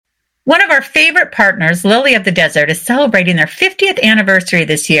One of our favorite partners, Lily of the Desert, is celebrating their 50th anniversary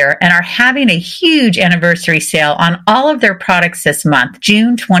this year and are having a huge anniversary sale on all of their products this month,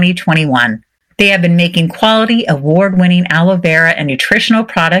 June 2021. They have been making quality, award-winning aloe vera and nutritional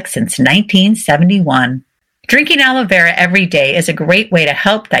products since 1971. Drinking aloe vera every day is a great way to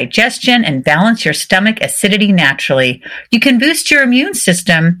help digestion and balance your stomach acidity naturally. You can boost your immune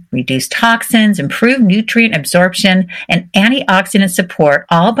system, reduce toxins, improve nutrient absorption, and antioxidant support,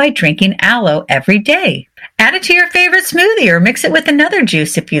 all by drinking aloe every day. Add it to your favorite smoothie or mix it with another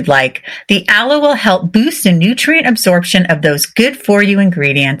juice if you'd like. The aloe will help boost the nutrient absorption of those good-for-you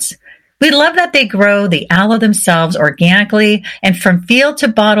ingredients. We love that they grow the aloe themselves organically and from field to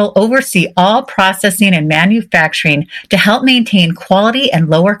bottle oversee all processing and manufacturing to help maintain quality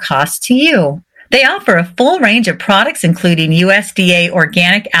and lower costs to you. They offer a full range of products including USDA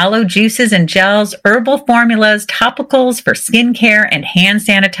organic aloe juices and gels, herbal formulas, topicals for skincare, and hand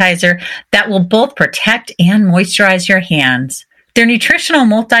sanitizer that will both protect and moisturize your hands. Their nutritional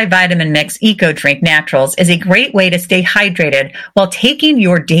multivitamin mix Eco Drink Naturals is a great way to stay hydrated while taking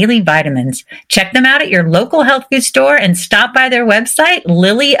your daily vitamins. Check them out at your local health food store and stop by their website,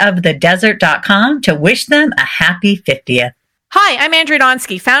 lilyofthedesert.com, to wish them a happy 50th. Hi, I'm Andrea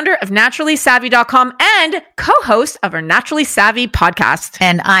Donsky, founder of NaturallySavvy.com and co-host of our Naturally Savvy podcast.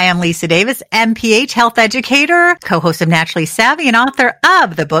 And I am Lisa Davis, MPH health educator, co-host of Naturally Savvy and author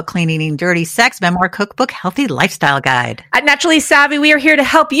of the book Clean Eating Dirty Sex Memoir Cookbook Healthy Lifestyle Guide. At Naturally Savvy, we are here to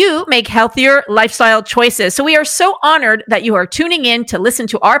help you make healthier lifestyle choices. So we are so honored that you are tuning in to listen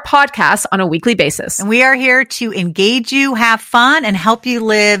to our podcast on a weekly basis. And we are here to engage you, have fun, and help you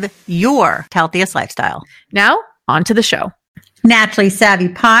live your healthiest lifestyle. Now, on to the show. Naturally Savvy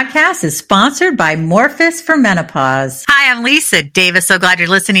podcast is sponsored by Morphus for Menopause. Hi, I'm Lisa Davis. So glad you're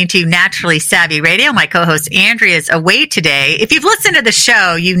listening to Naturally Savvy Radio. My co-host Andrea is away today. If you've listened to the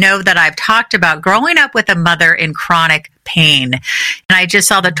show, you know that I've talked about growing up with a mother in chronic pain. And I just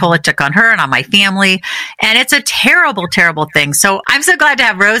saw the toll it took on her and on my family. And it's a terrible, terrible thing. So I'm so glad to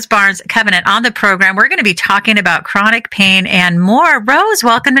have Rose Barnes Convenant on the program. We're going to be talking about chronic pain and more. Rose,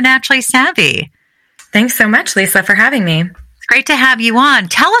 welcome to Naturally Savvy. Thanks so much, Lisa, for having me. Great to have you on.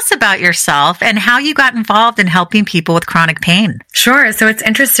 Tell us about yourself and how you got involved in helping people with chronic pain. Sure. So it's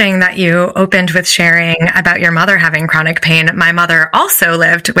interesting that you opened with sharing about your mother having chronic pain. My mother also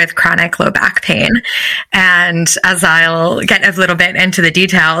lived with chronic low back pain. And as I'll get a little bit into the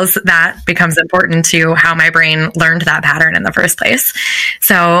details, that becomes important to how my brain learned that pattern in the first place.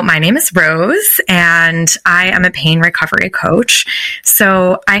 So my name is Rose, and I am a pain recovery coach.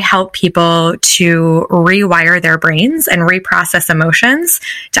 So I help people to rewire their brains and reprocess emotions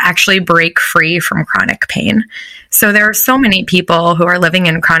to actually break free from chronic pain. So there are so many people who are living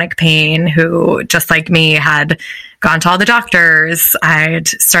in chronic pain who, just like me, had gone to all the doctors. I'd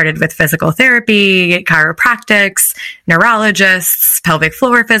started with physical therapy, chiropractics, neurologists, pelvic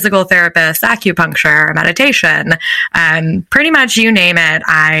floor physical therapists, acupuncture, meditation, pretty much you name it.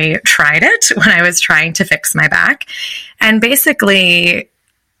 I tried it when I was trying to fix my back, and basically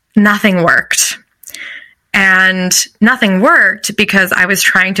nothing worked. And nothing worked because I was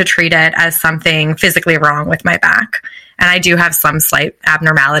trying to treat it as something physically wrong with my back. And I do have some slight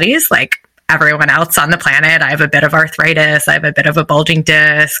abnormalities like everyone else on the planet. I have a bit of arthritis. I have a bit of a bulging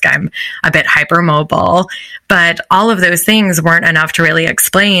disc. I'm a bit hypermobile. But all of those things weren't enough to really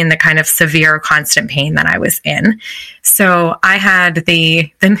explain the kind of severe constant pain that I was in. So I had the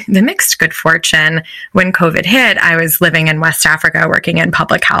mixed good fortune when COVID hit. I was living in West Africa working in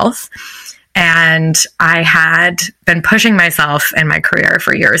public health. And I had been pushing myself in my career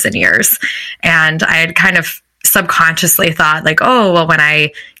for years and years. And I had kind of subconsciously thought like, oh, well, when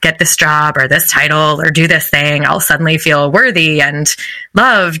I get this job or this title or do this thing, I'll suddenly feel worthy and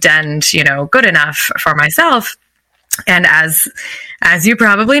loved and, good enough for myself. And as you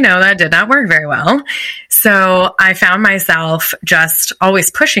probably know, that did not work very well. So I found myself just always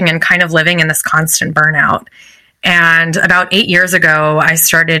pushing and kind of living in this constant burnout. And about 8 years ago, I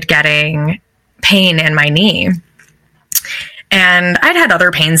started getting pain in my knee. And I'd had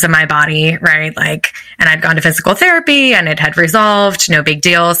other pains in my body, right? And I'd gone to physical therapy and it had resolved, no big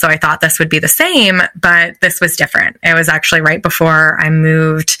deal. So I thought this would be the same, but this was different. It was actually right before I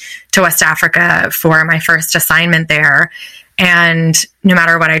moved to West Africa for my first assignment there. And no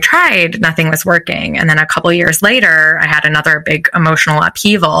matter what I tried, nothing was working. And then a couple years later, I had another big emotional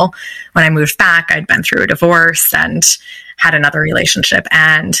upheaval. When I moved back, I'd been through a divorce and had another relationship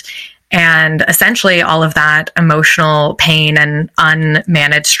end. And essentially all of that emotional pain and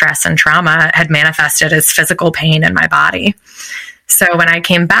unmanaged stress and trauma had manifested as physical pain in my body. So when I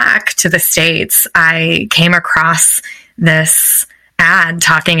came back to the States, I came across this ad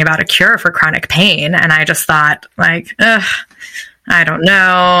talking about a cure for chronic pain. And I just thought, like, I don't know.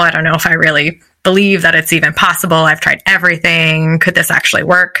 I don't know if I really believe that it's even possible. I've tried everything. Could this actually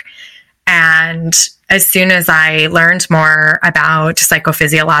work? And as soon as I learned more about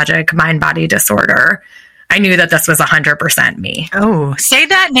psychophysiologic mind-body disorder, I knew that this was 100% me. Oh, say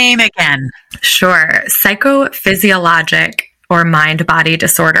that name again. Sure. Psychophysiologic or mind-body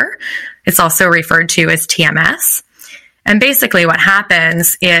disorder. It's also referred to as TMS. And basically what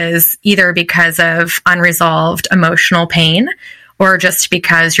happens is either because of unresolved emotional pain or just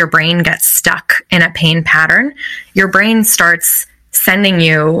because your brain gets stuck in a pain pattern, your brain starts sending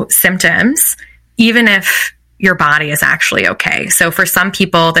you symptoms, even if your body is actually okay. So for some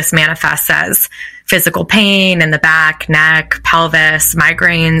people, this manifests as physical pain in the back, neck, pelvis,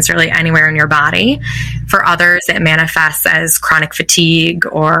 migraines, really anywhere in your body. For others, it manifests as chronic fatigue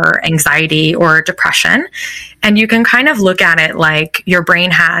or anxiety or depression. And you can kind of look at it like your brain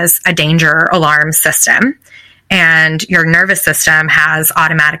has a danger alarm system, and your nervous system has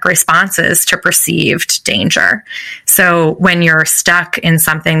automatic responses to perceived danger. So when you're stuck in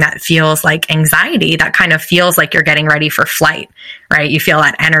something that feels like anxiety, that kind of feels like you're getting ready for flight, right? You feel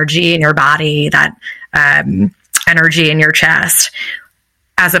that energy in your body, that energy in your chest,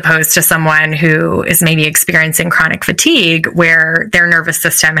 as opposed to someone who is maybe experiencing chronic fatigue where their nervous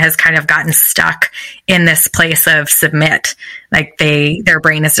system has kind of gotten stuck in this place of submit. Like their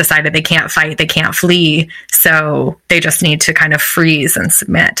brain has decided they can't fight, they can't flee, so they just need to kind of freeze and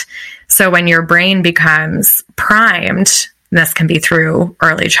submit. So when your brain becomes primed, this can be through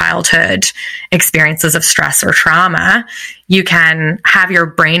early childhood experiences of stress or trauma, you can have your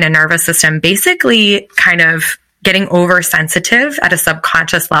brain and nervous system basically kind of getting oversensitive at a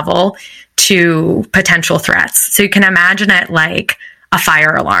subconscious level to potential threats. So you can imagine it like a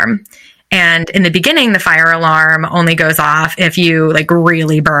fire alarm. And in the beginning, the fire alarm only goes off if you like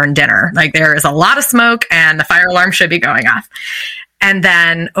really burn dinner. Like there is a lot of smoke and the fire alarm should be going off. And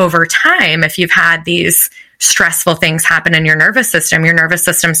then over time, if you've had these stressful things happen in your nervous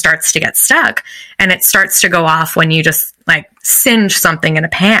system starts to get stuck, and it starts to go off when you just like singe something in a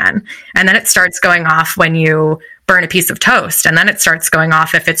pan. And then it starts going off when you burn a piece of toast. And then it starts going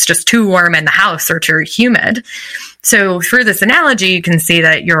off if it's just too warm in the house or too humid. So through this analogy, you can see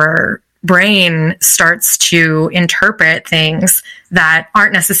that your brain starts to interpret things that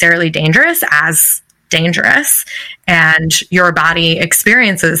aren't necessarily dangerous as dangerous. And your body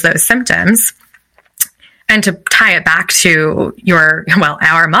experiences those symptoms. And to tie it back to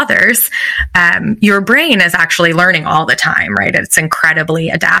our mothers, your brain is actually learning all the time, right? It's incredibly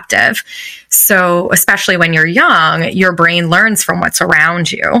adaptive. So especially when you're young, your brain learns from what's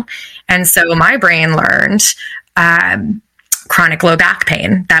around you. And so my brain learned chronic low back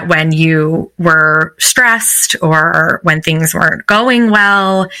pain, that when you were stressed or when things weren't going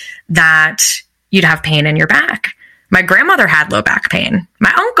well, that you'd have pain in your back. My grandmother had low back pain.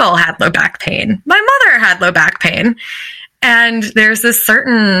 My uncle had low back pain. My mother had low back pain. And there's this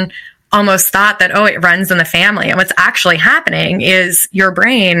certain almost thought that, oh, it runs in the family. And what's actually happening is your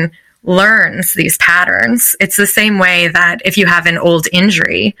brain learns these patterns. It's the same way that if you have an old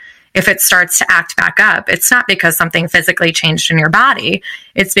injury, if it starts to act back up, it's not because something physically changed in your body.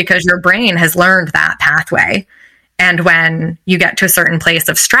 It's because your brain has learned that pathway. And when you get to a certain place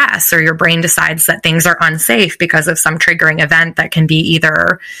of stress, or your brain decides that things are unsafe because of some triggering event that can be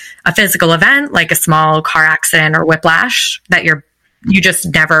either a physical event, like a small car accident or whiplash that you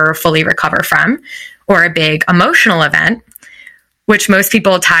just never fully recover from, or a big emotional event, which most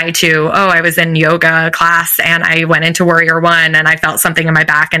people tie to, oh, I was in yoga class and I went into Warrior One and I felt something in my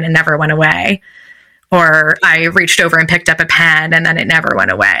back and it never went away. Or I reached over and picked up a pen and then it never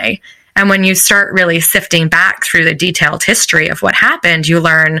went away. And when you start really sifting back through the detailed history of what happened, you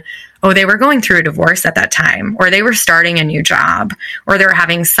learn, oh, they were going through a divorce at that time, or they were starting a new job, or they were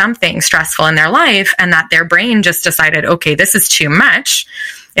having something stressful in their life, and that their brain just decided, okay, this is too much.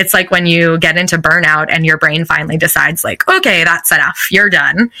 It's like when you get into burnout and your brain finally decides like, okay, that's enough, you're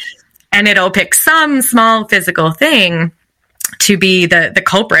done. And it'll pick some small physical thing to be the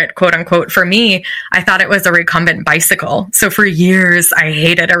culprit, quote unquote. For me, I thought it was a recumbent bicycle. So for years, I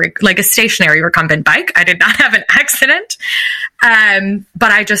hated a stationary recumbent bike. I did not have an accident.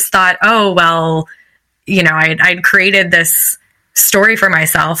 But I just thought, oh, well, I'd created this story for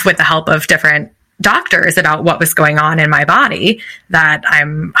myself with the help of different doctors about what was going on in my body, that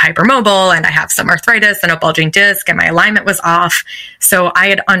I'm hypermobile and I have some arthritis and a bulging disc and my alignment was off. So I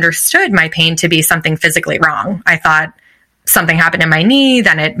had understood my pain to be something physically wrong. I thought something happened in my knee,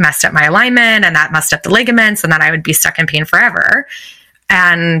 then it messed up my alignment and that messed up the ligaments, and then I would be stuck in pain forever.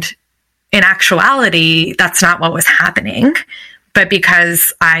 And in actuality, that's not what was happening. But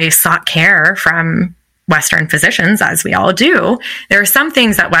because I sought care from Western physicians, as we all do, there are some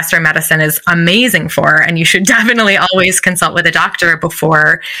things that Western medicine is amazing for, and you should definitely always consult with a doctor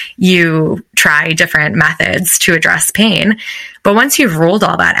before you try different methods to address pain. But once you've ruled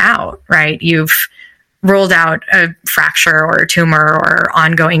all that out, right, you've ruled out a fracture or a tumor or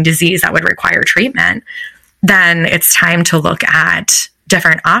ongoing disease that would require treatment, then it's time to look at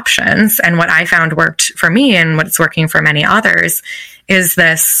different options. And what I found worked for me and what's working for many others is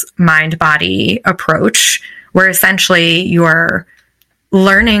this mind-body approach where essentially you're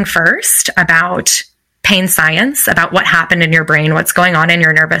learning first about pain science, about what happened in your brain, what's going on in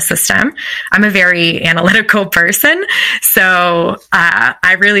your nervous system. I'm a very analytical person, so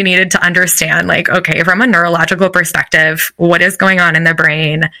I really needed to understand, like, okay, from a neurological perspective, what is going on in the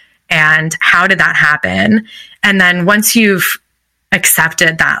brain and how did that happen? And then once you've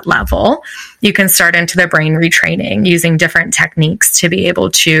accepted that level, you can start into the brain retraining using different techniques to be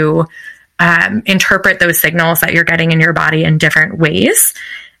able to interpret those signals that you're getting in your body in different ways.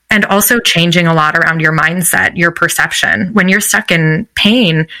 And also changing a lot around your mindset, your perception. When you're stuck in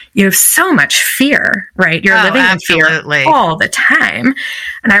pain, you have so much fear, right? You're living in fear all the time.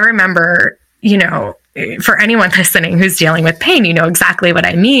 And I remember, for anyone listening who's dealing with pain, you know exactly what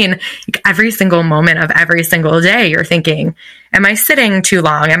I mean. Every single moment of every single day, you're thinking, am I sitting too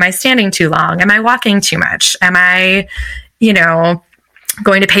long? Am I standing too long? Am I walking too much? Am I,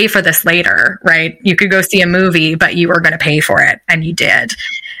 going to pay for this later, right? You could go see a movie, but you were going to pay for it, and you did.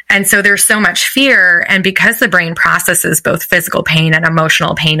 And so there's so much fear. And because the brain processes both physical pain and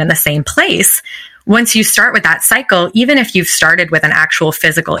emotional pain in the same place, once you start with that cycle, even if you've started with an actual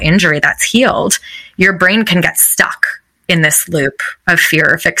physical injury that's healed, your brain can get stuck in this loop of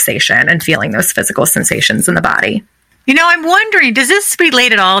fear, fixation, and feeling those physical sensations in the body. I'm wondering, does this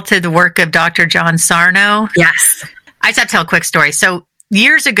relate at all to the work of Dr. John Sarno? Yes. I just have to tell a quick story. So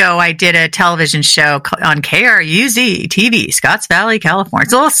years ago, I did a television show on KRUZ TV, Scotts Valley, California.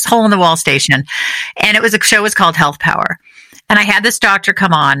 It's a little hole-in-the-wall station. And the show was called Health Power. And I had this doctor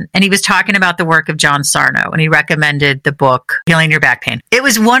come on, and he was talking about the work of John Sarno, and he recommended the book, Healing Your Back Pain. It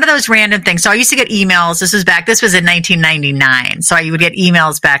was one of those random things. So I used to get emails. This was in 1999. So I would get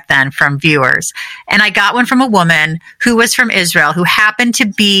emails back then from viewers. And I got one from a woman who was from Israel, who happened to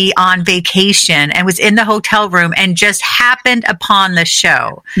be on vacation and was in the hotel room and just happened upon the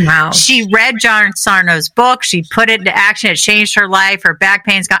show. Wow. She read John Sarno's book. She put it into action. It changed her life. Her back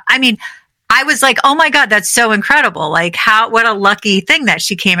pain's gone. I was like, oh my God, that's so incredible. Like what a lucky thing that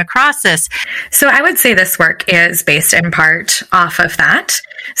she came across this. So I would say this work is based in part off of that.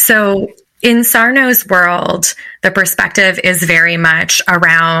 So in Sarno's world, the perspective is very much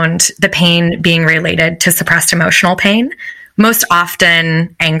around the pain being related to suppressed emotional pain, most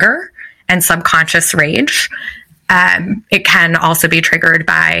often anger and subconscious rage. It can also be triggered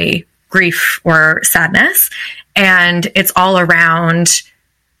by grief or sadness. And it's all around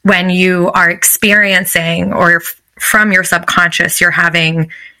when you are experiencing or from your subconscious, you're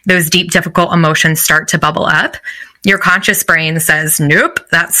having those deep, difficult emotions start to bubble up. Your conscious brain says, nope,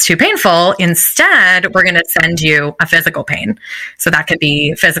 that's too painful. Instead, we're going to send you a physical pain. So that could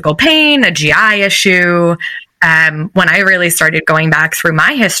be physical pain, a GI issue. When I really started going back through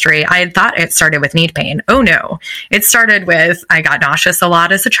my history, I had thought it started with knee pain. Oh no, it started with, I got nauseous a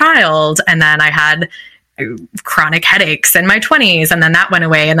lot as a child. And then I had chronic headaches in my 20s, and then that went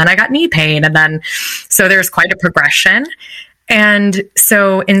away, and then I got knee pain, and then so there's quite a progression. And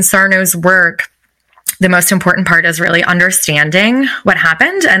so in Sarno's work, the most important part is really understanding what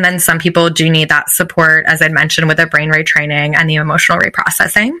happened, and then some people do need that support, as I mentioned, with the brain retraining and the emotional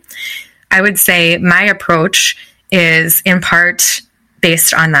reprocessing. I would say my approach is in part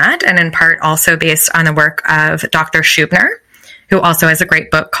based on that, and in part also based on the work of Dr. Schubner, who also has a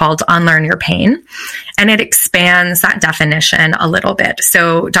great book called Unlearn Your Pain. And it expands that definition a little bit.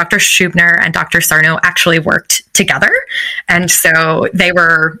 So Dr. Schubner and Dr. Sarno actually worked together. And so they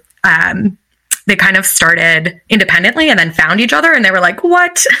were, they kind of started independently and then found each other. And they were like,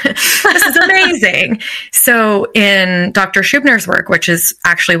 what? This is amazing. So in Dr. Schubner's work, which is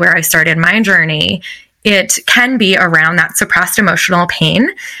actually where I started my journey, it can be around that suppressed emotional pain,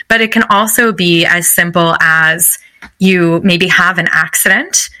 but it can also be as simple as you maybe have an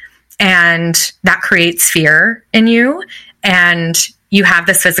accident and that creates fear in you, and you have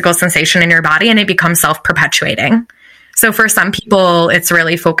this physical sensation in your body and it becomes self-perpetuating. So for some people, it's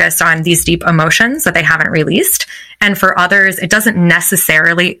really focused on these deep emotions that they haven't released. And for others, it doesn't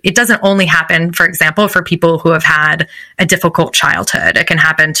only happen, for example, for people who have had a difficult childhood. It can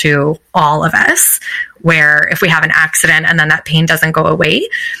happen to all of us, where if we have an accident and then that pain doesn't go away,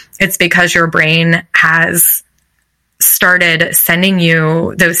 it's because your brain has started sending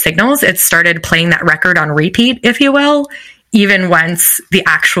you those signals. It started playing that record on repeat, if you will, even once the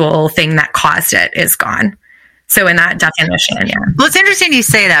actual thing that caused it is gone. So in that definition, yeah. Well, it's interesting you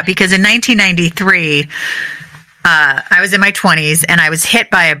say that because in 1993, I was in my 20s and I was hit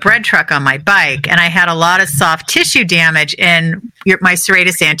by a bread truck on my bike, and I had a lot of soft tissue damage in my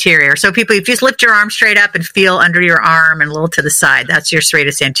serratus anterior. So people, if you just lift your arm straight up and feel under your arm and a little to the side, that's your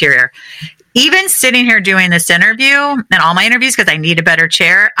serratus anterior. Even sitting here doing this interview and all my interviews, because I need a better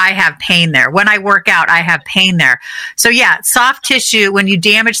chair, I have pain there. When I work out, I have pain there. So yeah, soft tissue, when you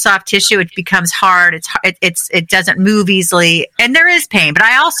damage soft tissue, it becomes hard. It doesn't move easily, and there is pain. But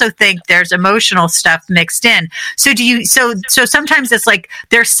I also think there's emotional stuff mixed in. So so sometimes it's like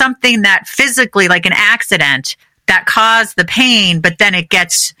there's something that physically, like an accident, that caused the pain, but then it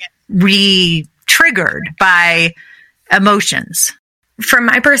gets re-triggered by emotions. From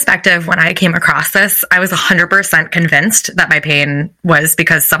my perspective, when I came across this, I was 100% convinced that my pain was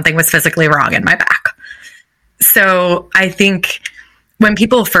because something was physically wrong in my back. So I think when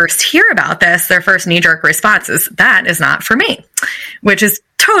people first hear about this, their first knee-jerk response is, that is not for me, which is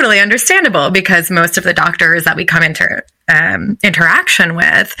totally understandable because most of the doctors that we come into interaction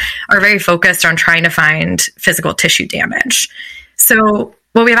with are very focused on trying to find physical tissue damage. So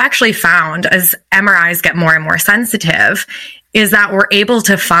what we've actually found as MRIs get more and more sensitive is that we're able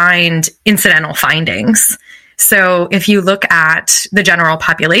to find incidental findings. So if you look at the general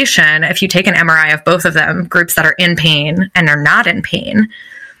population, if you take an MRI of both of them, groups that are in pain and are not in pain,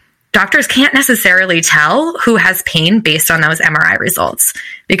 doctors can't necessarily tell who has pain based on those MRI results,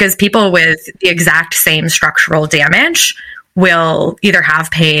 because people with the exact same structural damage will either have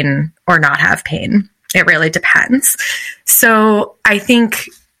pain or not have pain. It really depends. So I think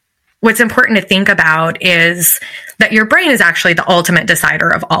what's important to think about is that your brain is actually the ultimate decider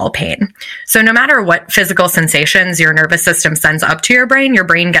of all pain. So no matter what physical sensations your nervous system sends up to your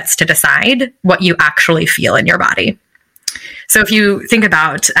brain gets to decide what you actually feel in your body. So if you think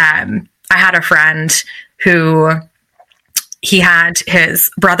about, I had a friend who he had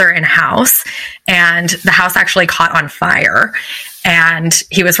his brother in house, and the house actually caught on fire. And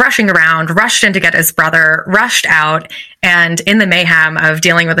he was rushing around, rushed in to get his brother, rushed out. And in the mayhem of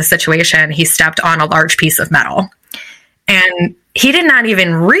dealing with the situation, he stepped on a large piece of metal. And he did not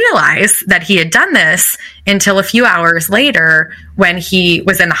even realize that he had done this until a few hours later when he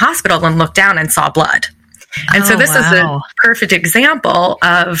was in the hospital and looked down and saw blood. And so this is a perfect example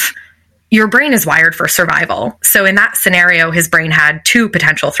of your brain is wired for survival. So in that scenario, his brain had two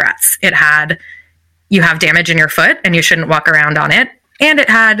potential threats. It had, you have damage in your foot and you shouldn't walk around on it. And it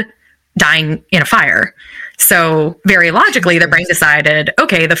had dying in a fire. So very logically, the brain decided,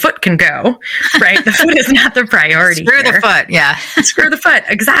 okay, the foot can go, right? The foot is not the priority. Screw the foot. Yeah. Screw the foot.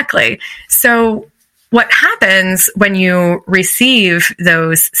 Exactly. So what happens when you receive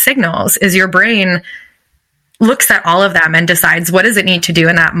those signals is your brain looks at all of them and decides what does it need to do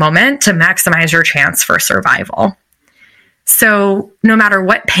in that moment to maximize your chance for survival. So no matter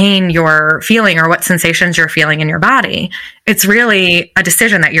what pain you're feeling or what sensations you're feeling in your body, it's really a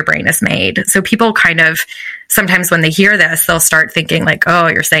decision that your brain has made. So people kind of, sometimes when they hear this, they'll start thinking like, oh,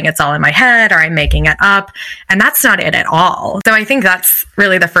 you're saying it's all in my head or I'm making it up. And that's not it at all. So I think that's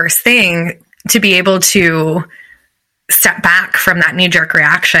really the first thing, to be able to step back from that knee-jerk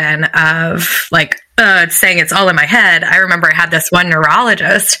reaction of like, saying it's all in my head. I remember I had this one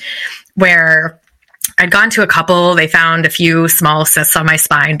neurologist where I'd gone to a couple, they found a few small cysts on my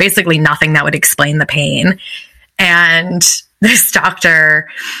spine, basically nothing that would explain the pain. And this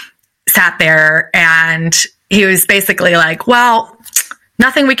doctor sat there and he was basically like, well,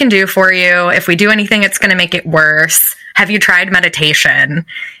 nothing we can do for you. If we do anything, it's going to make it worse. Have you tried meditation?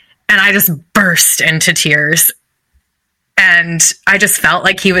 And I just burst into tears. And I just felt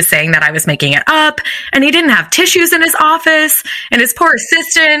like he was saying that I was making it up, and he didn't have tissues in his office, and his poor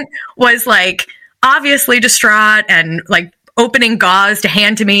assistant was like obviously distraught and like opening gauze to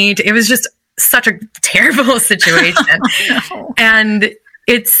hand to me. It was just such a terrible situation. No. And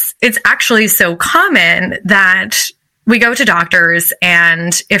it's actually so common that we go to doctors,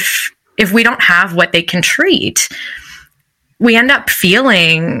 and if we don't have what they can treat, we end up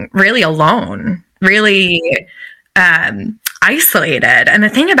feeling really alone, really isolated. And the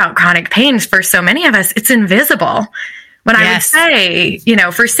thing about chronic pain, for so many of us, it's invisible. When I would say,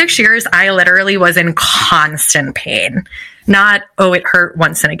 for 6 years, I literally was in constant pain. Not, oh, it hurt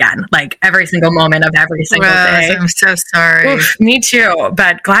once and again, like every single moment of every single day. I'm so sorry. Oof, me too,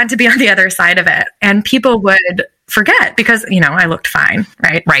 but glad to be on the other side of it. And people would forget because, I looked fine,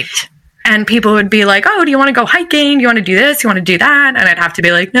 right? Right. And people would be like, oh, do you want to go hiking? Do you want to do this? You want to do that? And I'd have to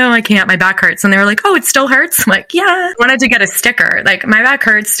be like, no, I can't. My back hurts. And they were like, oh, it still hurts? I'm like, yeah. I wanted to get a sticker. Like, my back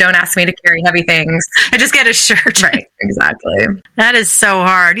hurts. Don't ask me to carry heavy things. I just get a shirt. Right. Exactly. That is so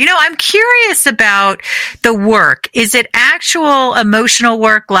hard. I'm curious about the work. Is it actual emotional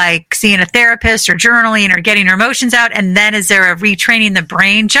work, like seeing a therapist or journaling or getting your emotions out? And then is there a retraining the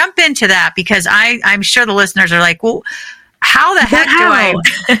brain? Jump into that, because I'm sure the listeners are like, well, how the heck do I?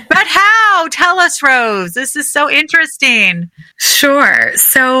 But how? Tell us, Rose. This is so interesting. Sure.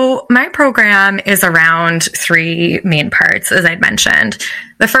 So my program is around 3 main parts, as I'd mentioned.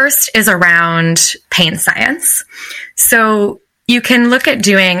 The first is around pain science. So you can look at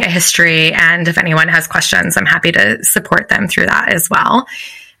doing a history, and if anyone has questions, I'm happy to support them through that as well.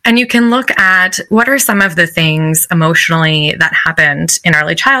 And you can look at what are some of the things emotionally that happened in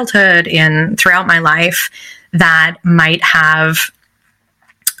early childhood and throughout my life that might have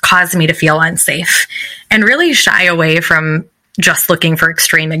caused me to feel unsafe, and really shy away from just looking for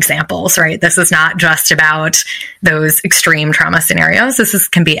extreme examples, right? This is not just about those extreme trauma scenarios.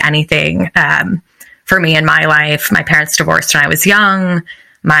 Can be anything. For me in my life, my parents divorced when I was young.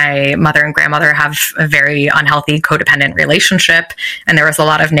 My mother and grandmother have a very unhealthy codependent relationship, and there was a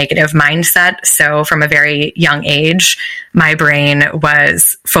lot of negative mindset. So from a very young age, my brain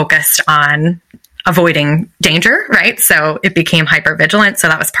was focused on avoiding danger, right? So it became hypervigilant. So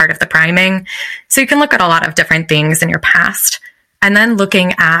that was part of the priming. So you can look at a lot of different things in your past, and then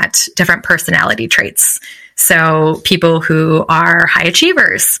looking at different personality traits. So people who are high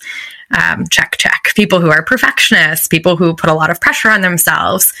achievers, check. People who are perfectionists, people who put a lot of pressure on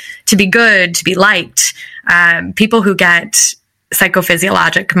themselves to be good, to be liked, people who get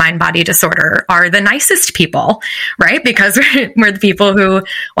psychophysiologic mind-body disorder are the nicest people, right? Because we're the people who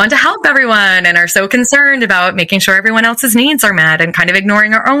want to help everyone and are so concerned about making sure everyone else's needs are met and kind of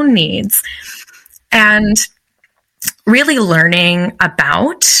ignoring our own needs. And really learning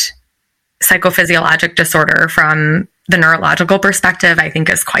about psychophysiologic disorder from the neurological perspective, I think,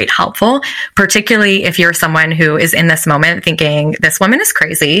 is quite helpful, particularly if you're someone who is in this moment thinking, this woman is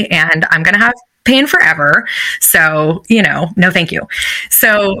crazy and I'm going to have pain forever. So, no, thank you.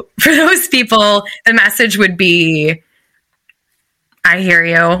 So for those people, the message would be, I hear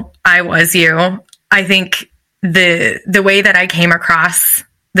you. I was you. I think the way that I came across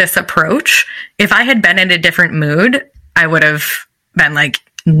this approach, if I had been in a different mood, I would have been like,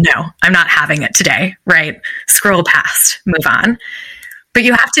 no, I'm not having it today, right? Scroll past, move on. But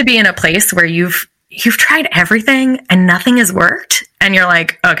you have to be in a place where you've tried everything and nothing has worked. And you're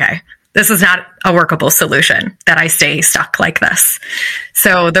like, okay, this is not a workable solution that I stay stuck like this.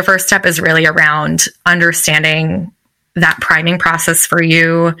 So the first step is really around understanding that priming process for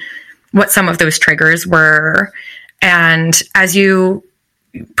you, what some of those triggers were. And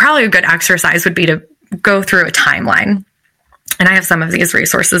probably a good exercise would be to go through a timeline. And I have some of these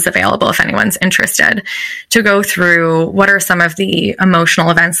resources available if anyone's interested, to go through what are some of the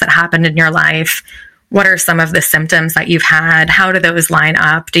emotional events that happened in your life. What are some of the symptoms that you've had? How do those line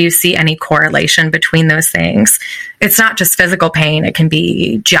up? Do you see any correlation between those things? It's not just physical pain. It can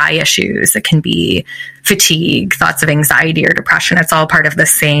be GI issues. It can be fatigue, thoughts of anxiety or depression. It's all part of the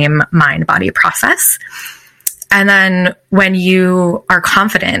same mind-body process. And then when you are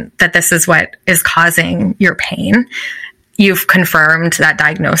confident that this is what is causing your pain, you've confirmed that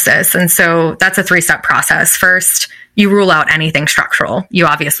diagnosis. And so that's a 3-step process. First, you rule out anything structural. You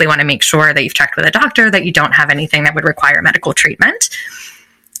obviously want to make sure that you've checked with a doctor, that you don't have anything that would require medical treatment.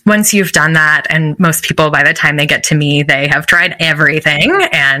 Once you've done that, and most people, by the time they get to me, they have tried everything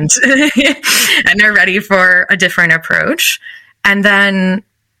and they're ready for a different approach. And then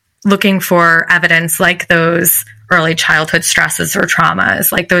looking for evidence like those early childhood stresses or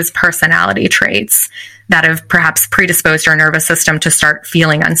traumas, like those personality traits that have perhaps predisposed our nervous system to start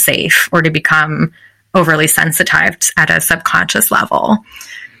feeling unsafe or to become overly sensitized at a subconscious level.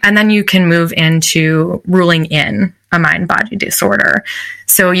 And then you can move into ruling in a mind-body disorder.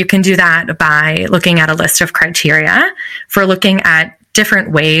 So you can do that by looking at a list of criteria for looking at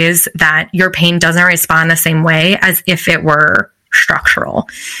different ways that your pain doesn't respond the same way as if it were structural.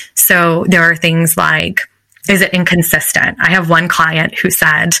 So there are things like, is it inconsistent? I have one client who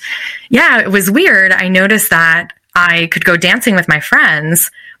said, yeah, it was weird. I noticed that I could go dancing with my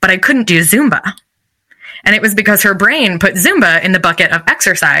friends, but I couldn't do Zumba. And it was because her brain put Zumba in the bucket of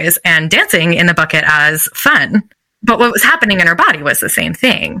exercise and dancing in the bucket as fun. But what was happening in her body was the same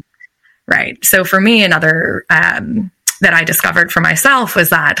thing, right? So for me, another that I discovered for myself was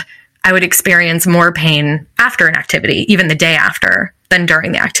that I would experience more pain after an activity, even the day after, than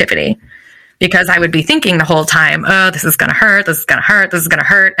during the activity. because I would be thinking the whole time, oh, this is going to hurt, this is going to hurt, this is going to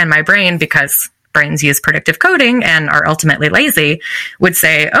hurt. And my brain, because brains use predictive coding and are ultimately lazy, would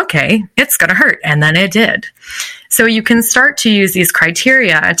say, okay, it's going to hurt. And then it did. So you can start to use these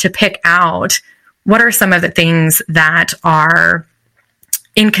criteria to pick out what are some of the things that are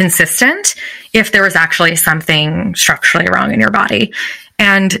inconsistent if there was actually something structurally wrong in your body.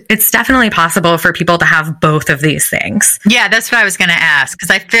 And it's definitely possible for people to have both of these things. Yeah, that's what I was going to ask,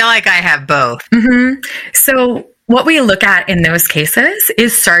 because I feel like I have both. Mm-hmm. So what we look at in those cases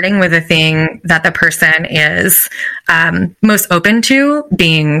is starting with the thing that the person is most open to,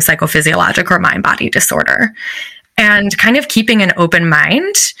 being psychophysiologic or mind-body disorder, and kind of keeping an open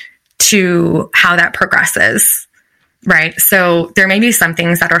mind to how that progresses, right? So there may be some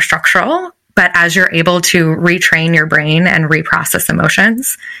things that are structural, but as you're able to retrain your brain and reprocess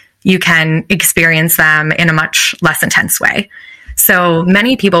emotions, you can experience them in a much less intense way. So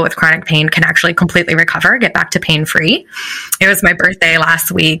many people with chronic pain can actually completely recover, get back to pain-free. It was my birthday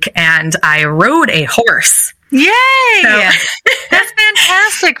last week and I rode a horse. Yay! So, that's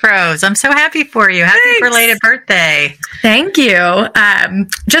fantastic, Rose. I'm so happy for you. Happy belated birthday. Thank you.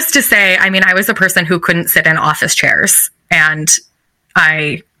 Just to say, I mean, I was a person who couldn't sit in office chairs and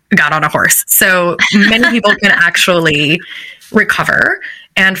I got on a horse. So many people can actually recover.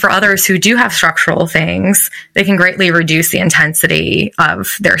 And for others who do have structural things, they can greatly reduce the intensity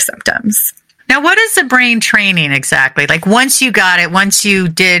of their symptoms. Now, what is the brain training exactly? Like once you got it, once you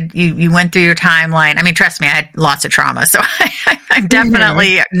did, you went through your timeline. I mean, trust me, I had lots of trauma, so I'm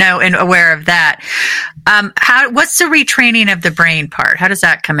definitely know and aware of that. What's the retraining of the brain part? How does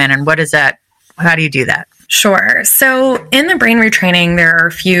that come in, and what is that? How do you do that? Sure. So in the brain retraining, there are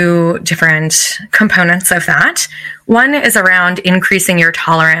a few different components of that. One is around increasing your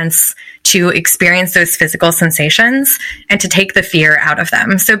tolerance to experience those physical sensations and to take the fear out of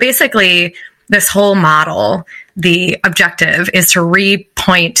them. So basically, this whole model, the objective is to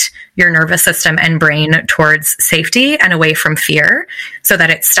repoint your nervous system and brain towards safety and away from fear so that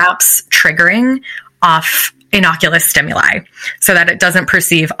it stops triggering off innocuous stimuli, so that it doesn't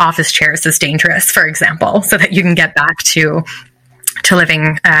perceive office chairs as dangerous, for example, so that you can get back to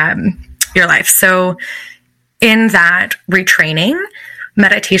living your life. So in that retraining,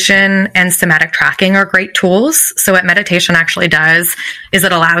 meditation and somatic tracking are great tools. So what meditation actually does is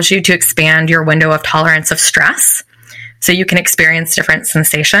it allows you to expand your window of tolerance of stress, so you can experience different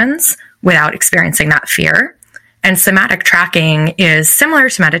sensations without experiencing that fear. And somatic tracking is similar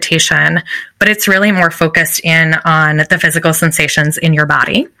to meditation, but it's really more focused in on the physical sensations in your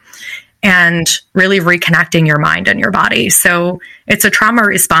body and really reconnecting your mind and your body. So it's a trauma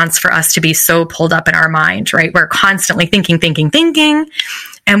response for us to be so pulled up in our mind, right? We're constantly thinking,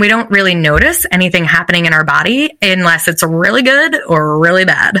 and we don't really notice anything happening in our body unless it's really good or really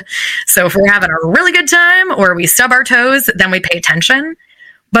bad. So if we're having a really good time or we stub our toes, then we pay attention.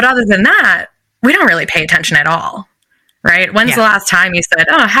 But other than that, we don't really pay attention at all, right? When's the last time you said,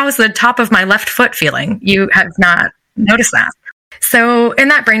 oh, how's the top of my left foot feeling? You have not noticed that. So in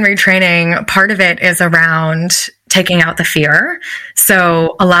that brain retraining, part of it is around taking out the fear.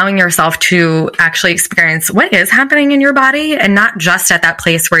 So allowing yourself to actually experience what is happening in your body, and not just at that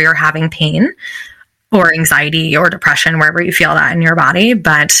place where you're having pain or anxiety or depression, wherever you feel that in your body,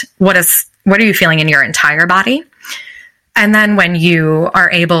 but what are you feeling in your entire body? And then when you are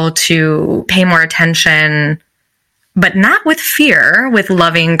able to pay more attention, but not with fear, with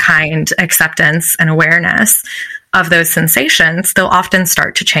loving, kind acceptance and awareness of those sensations, they'll often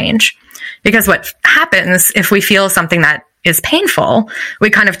start to change. Because what happens if we feel something that is painful, we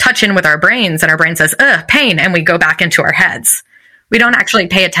kind of touch in with our brains and our brain says, ugh, pain, and we go back into our heads. We don't actually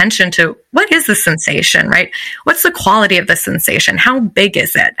pay attention to what is the sensation, right? What's the quality of the sensation? How big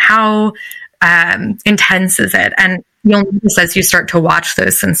is it? How intense is it? And you'll notice as you start to watch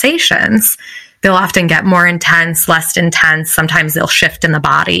those sensations, they'll often get more intense, less intense. Sometimes they'll shift in the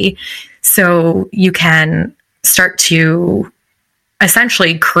body. So you can start to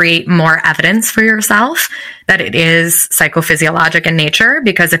essentially create more evidence for yourself that it is psychophysiologic in nature,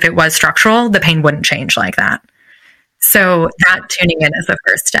 because if it was structural, the pain wouldn't change like that. So that tuning in is the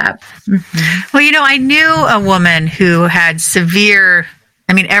first step. Mm-hmm. Well, I knew a woman who had severe,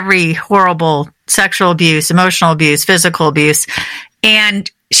 every horrible sexual abuse, emotional abuse, physical abuse, and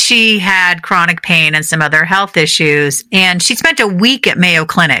she had chronic pain and some other health issues. And she spent a week at Mayo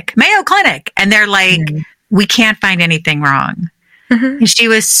Clinic. And they're like, we can't find anything wrong. Mm-hmm. And she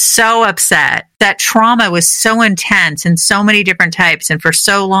was so upset. That trauma was so intense and so many different types and for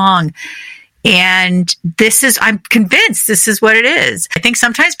so long. And I'm convinced this is what it is. I think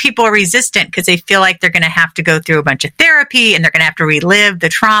sometimes people are resistant because they feel like they're going to have to go through a bunch of therapy and they're going to have to relive the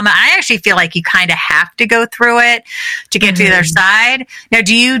trauma. I actually feel like you kind of have to go through it to get to the other side. Now,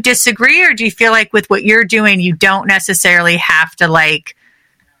 do you disagree, or do you feel like with what you're doing, you don't necessarily have to like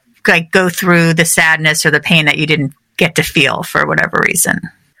go through the sadness or the pain that you didn't get to feel for whatever reason?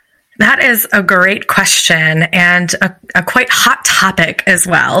 That is a great question, and a quite hot topic as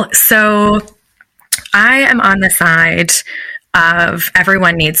well. So I am on the side of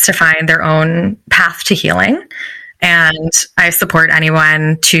everyone needs to find their own path to healing, and I support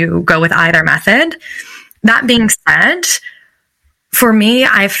anyone to go with either method. That being said, for me,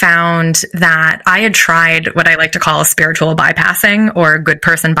 I found that I had tried what I like to call spiritual bypassing or good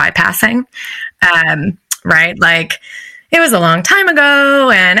person bypassing, right? Like, it was a long time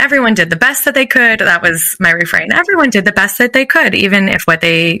ago and everyone did the best that they could. That was my refrain. Everyone did the best that they could, even if what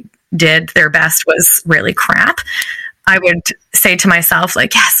they did, their best, was really crap. I would say to myself,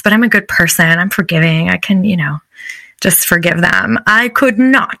 like, yes, but I'm a good person. I'm forgiving. I can, just forgive them. I could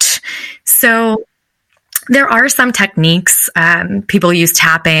not. So there are some techniques. People use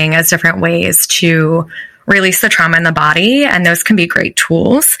tapping as different ways to release the trauma in the body, and those can be great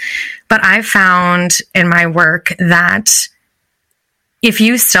tools. But I've found in my work that if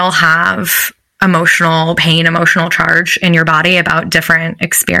you still have emotional pain, emotional charge in your body about different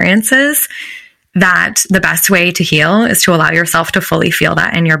experiences, that the best way to heal is to allow yourself to fully feel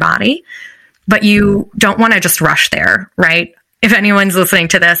that in your body. But you don't want to just rush there, right? If anyone's listening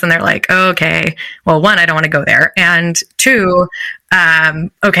to this and they're like, oh, okay, well, one, I don't want to go there. And two,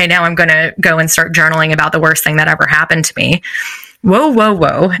 okay, now I'm going to go and start journaling about the worst thing that ever happened to me.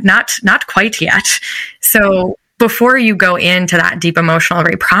 Whoa, not quite yet. So before you go into that deep emotional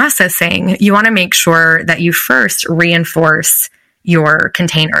reprocessing, you want to make sure that you first reinforce your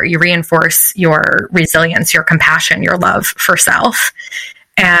container, you reinforce your resilience, your compassion, your love for self.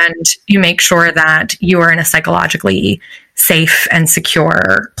 And you make sure that you are in a psychologically safe and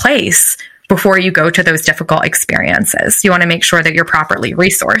secure place before you go to those difficult experiences. You want to make sure that you're properly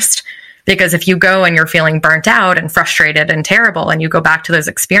resourced. Because if you go and you're feeling burnt out and frustrated and terrible and you go back to those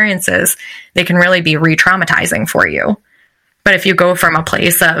experiences, they can really be re-traumatizing for you. But if you go from a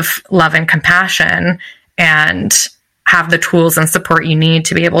place of love and compassion and have the tools and support you need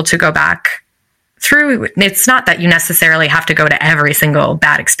to be able to go back through, it's not that you necessarily have to go to every single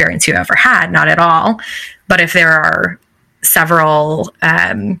bad experience you ever had, not at all. But if there are several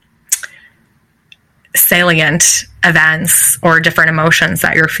salient events or different emotions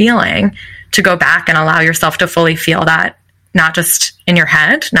that you're feeling, to go back and allow yourself to fully feel that, not just in your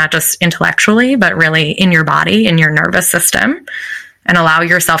head, not just intellectually, but really in your body, in your nervous system, and allow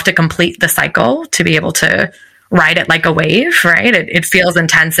yourself to complete the cycle, to be able to ride it like a wave, right? It feels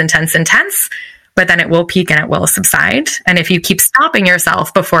intense, but then it will peak and it will subside. And if you keep stopping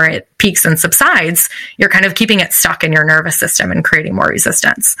yourself before it peaks and subsides, you're kind of keeping it stuck in your nervous system and creating more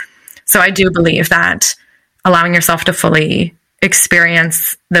resistance. So I do believe that allowing yourself to fully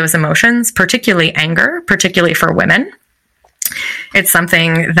experience those emotions, particularly anger, particularly for women, it's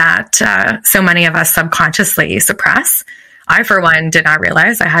something that so many of us subconsciously suppress. I, for one, did not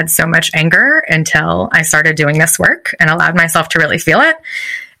realize I had so much anger until I started doing this work and allowed myself to really feel it.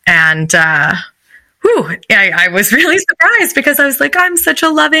 And I was really surprised, because I was like, I'm such a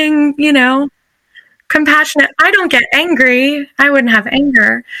loving, compassionate. I don't get angry. I wouldn't have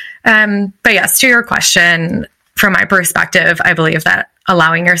anger. But yes, to your question, from my perspective, I believe that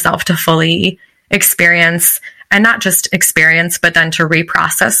allowing yourself to fully experience, and not just experience, but then to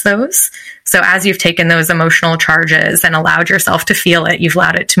reprocess those. So as you've taken those emotional charges and allowed yourself to feel it, you've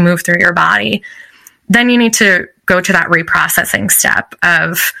allowed it to move through your body, then you need to go to that reprocessing step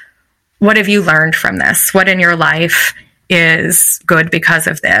of, what have you learned from this? What in your life is good because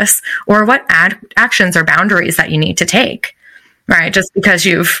of this? Or what actions or boundaries that you need to take, right? Just because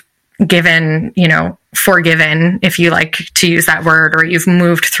you've given, forgiven, if you like to use that word, or you've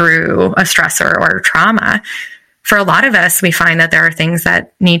moved through a stressor or trauma. For a lot of us, we find that there are things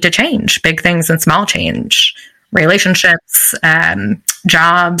that need to change, big things and small change, relationships,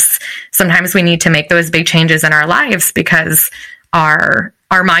 jobs. Sometimes we need to make those big changes in our lives because our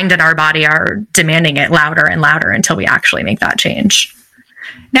mind and our body are demanding it louder and louder until we actually make that change.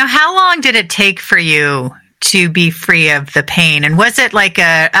 Now, how long did it take for you to be free of the pain? And was it like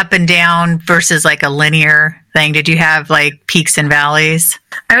a up and down versus like a linear thing? Did you have like peaks and valleys?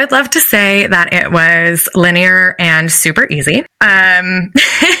 I would love to say that it was linear and super easy. And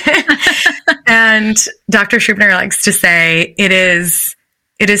Dr. Schubner likes to say it is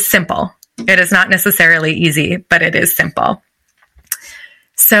simple. It is not necessarily easy, but it is simple.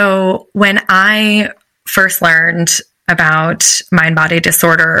 So when I first learned about mind-body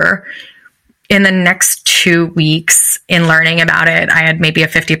disorder, in the next 2 weeks in learning about it, I had maybe a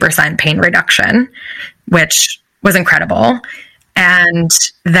 50% pain reduction, which was incredible. And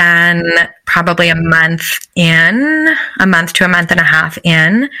then probably a month to a month and a half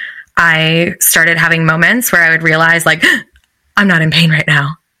in, I started having moments where I would realize, like, I'm not in pain right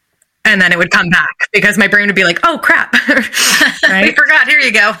now. And then it would come back because my brain would be like, oh, crap. Right? We forgot. Here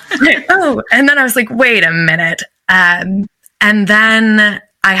you go. Oh, and then I was like, wait a minute. And then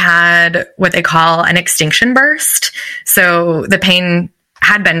I had what they call an extinction burst. So the pain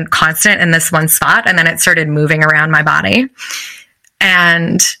had been constant in this one spot, and then it started moving around my body.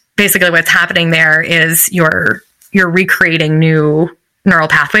 And basically what's happening there is you're recreating new neural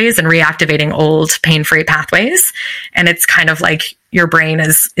pathways and reactivating old pain-free pathways. And it's kind of like your brain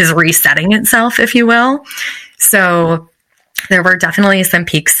is resetting itself, if you will. So there were definitely some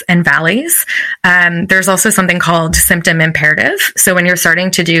peaks and valleys. There's also something called symptom imperative. So when you're starting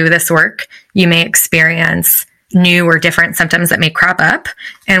to do this work, you may experience new or different symptoms that may crop up.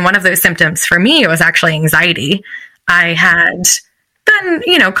 And one of those symptoms for me was actually anxiety. I had been,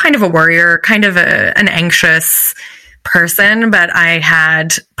 kind of a worrier, kind of an anxious person, but I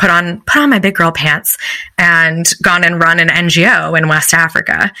had put on my big girl pants and gone and run an NGO in West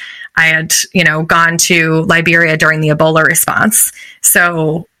Africa. I had, gone to Liberia during the Ebola response.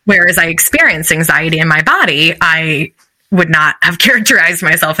 So whereas I experienced anxiety in my body, I would not have characterized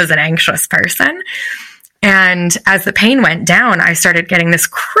myself as an anxious person. And as the pain went down, I started getting this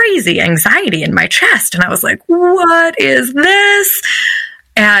crazy anxiety in my chest. And I was like, what is this?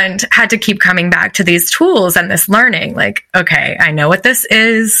 And had to keep coming back to these tools and this learning, like, okay, I know what this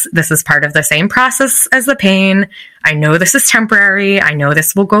is. This is part of the same process as the pain. I know this is temporary. I know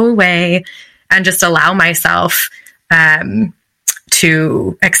this will go away, and just allow myself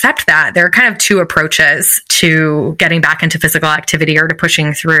to accept that. There are kind of two approaches to getting back into physical activity or to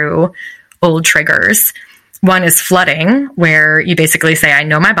pushing through old triggers. One is flooding, where you basically say, I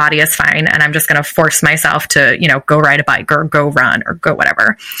know my body is fine, and I'm just going to force myself to, go ride a bike or go run or go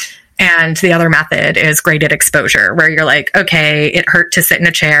whatever. And the other method is graded exposure, where you're like, okay, it hurt to sit in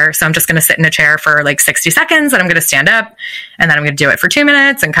a chair, so I'm just going to sit in a chair for like 60 seconds, and I'm going to stand up, and then I'm going to do it for 2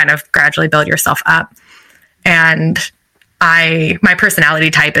 minutes, and kind of gradually build yourself up. And my personality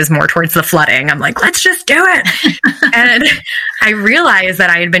type is more towards the flooding. I'm like, let's just do it. And I realized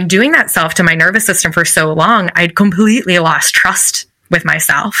that I had been doing that self to my nervous system for so long, I'd completely lost trust with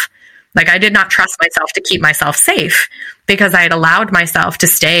myself. Like, I did not trust myself to keep myself safe because I had allowed myself to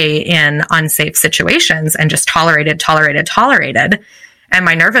stay in unsafe situations and just tolerated. And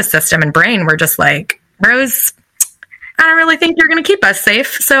my nervous system and brain were just like, Rose, I don't really think you're going to keep us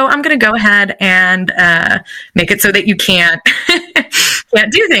safe. So I'm going to go ahead and make it so that you can't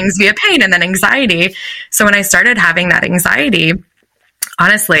do things via pain and then anxiety. So when I started having that anxiety,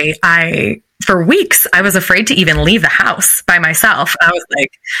 honestly, for weeks, I was afraid to even leave the house by myself. I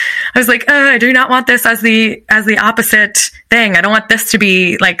was like, I do not want this as the opposite thing. I don't want this to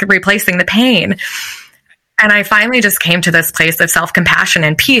be like replacing the pain. And I finally just came to this place of self-compassion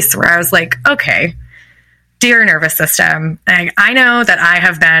and peace where I was like, okay, dear nervous system, I know that I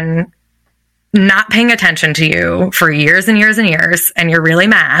have been not paying attention to you for years and years and years, and you're really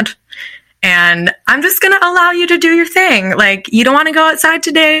mad. And I'm just going to allow you to do your thing. Like, you don't want to go outside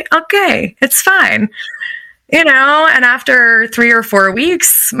today? Okay, it's fine. And after 3 or 4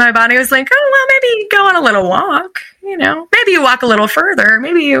 weeks, my body was like, oh, well, maybe go on a little walk. Maybe you walk a little further.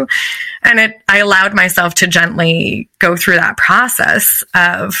 I allowed myself to gently go through that process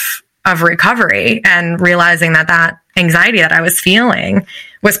of recovery, and realizing that anxiety that I was feeling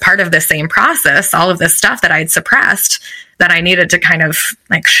was part of the same process, all of this stuff that I'd suppressed that I needed to kind of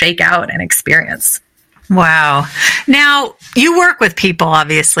like shake out and experience. Wow. Now, you work with people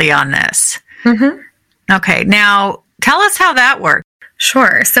obviously on this. Mm-hmm. Okay. Now, tell us how that works.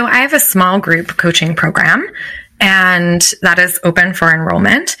 Sure. So I have a small group coaching program, and that is open for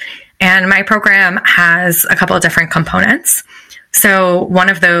enrollment. And my program has a couple of different components. So one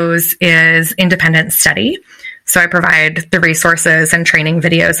of those is independent study. So I provide the resources and training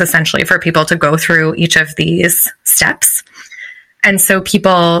videos essentially for people to go through each of these steps. And so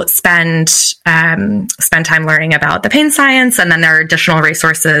people spend time learning about the pain science, and then there are additional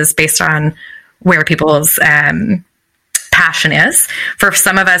resources based on where people's passion is. For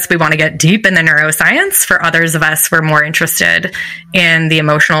some of us, we want to get deep in the neuroscience. For others of us, we're more interested in the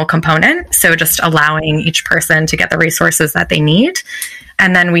emotional component. So just allowing each person to get the resources that they need.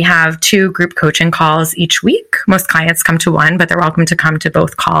 And then we have 2 group coaching calls each week. Most clients come to one, but they're welcome to come to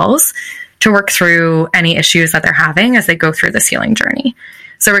both calls to work through any issues that they're having as they go through this healing journey.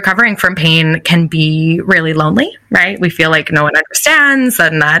 So recovering from pain can be really lonely, right? We feel like no one understands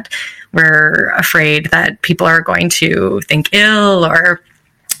and that we're afraid that people are going to think ill or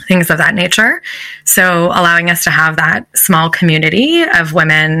things of that nature. So allowing us to have that small community of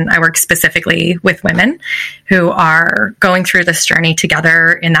women, I work specifically with women who are going through this journey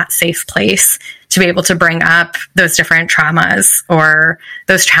together in that safe place to be able to bring up those different traumas or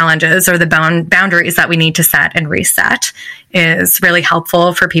those challenges or the boundaries that we need to set and reset is really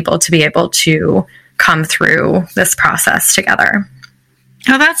helpful for people to be able to come through this process together.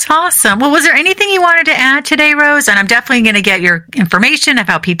 Oh, that's awesome. Well, was there anything you wanted to add today, Rose? And I'm definitely going to get your information of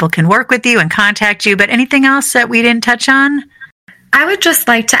how people can work with you and contact you, but anything else that we didn't touch on? I would just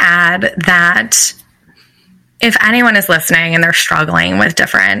like to add that if anyone is listening and they're struggling with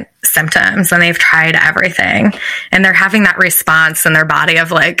different symptoms and they've tried everything and they're having that response in their body of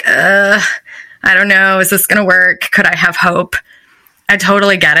like, I don't know, is this going to work? Could I have hope? I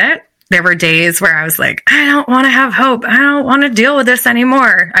totally get it. There were days where I was like, I don't want to have hope. I don't want to deal with this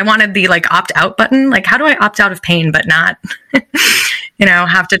anymore. I wanted the like opt out button. Like, how do I opt out of pain, but not,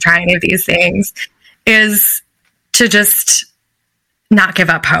 have to try any of these things? Is to just not give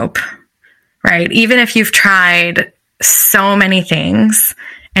up hope, right? Even if you've tried so many things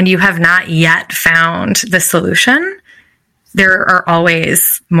and you have not yet found the solution, there are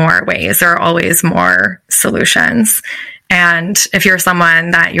always more ways. There are always more solutions. And if you're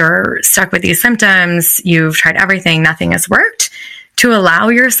someone that you're stuck with these symptoms, you've tried everything, nothing has worked, to allow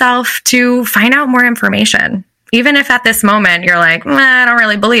yourself to find out more information. Even if at this moment you're like, I don't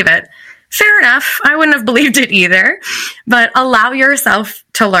really believe it. Fair enough. I wouldn't have believed it either. But allow yourself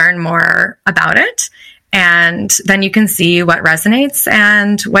to learn more about it. And then you can see what resonates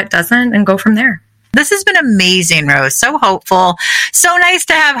and what doesn't and go from there. This has been amazing, Rose. So hopeful. So nice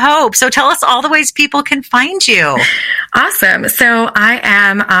to have hope. So tell us all the ways people can find you. Awesome. So I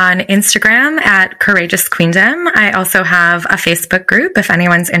am on Instagram at Courageous Queendom. I also have a Facebook group if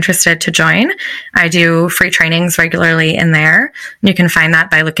anyone's interested to join. I do free trainings regularly in there. You can find that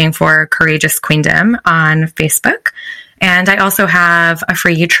by looking for Courageous Queendom on Facebook. And I also have a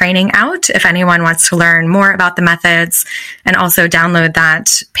free training out if anyone wants to learn more about the methods and also download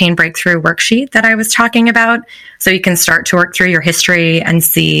that pain breakthrough worksheet that I was talking about. So you can start to work through your history and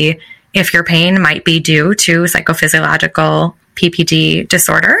see if your pain might be due to psychophysiological PPD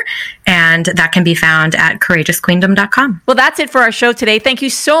disorder. And that can be found at courageousqueendom.com. Well, that's it for our show today. Thank you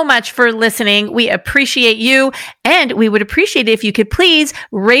so much for listening. We appreciate you. And we would appreciate it if you could please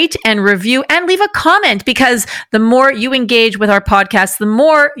rate and review and leave a comment, because the more you engage with our podcast, the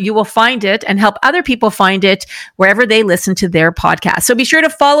more you will find it and help other people find it wherever they listen to their podcast. So be sure to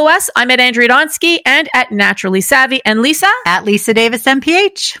follow us. I'm at Andrea Donsky and at Naturally Savvy, and Lisa at Lisa Davis,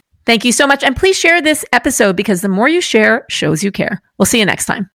 MPH. Thank you so much. And please share this episode, because the more you share shows you care. We'll see you next time.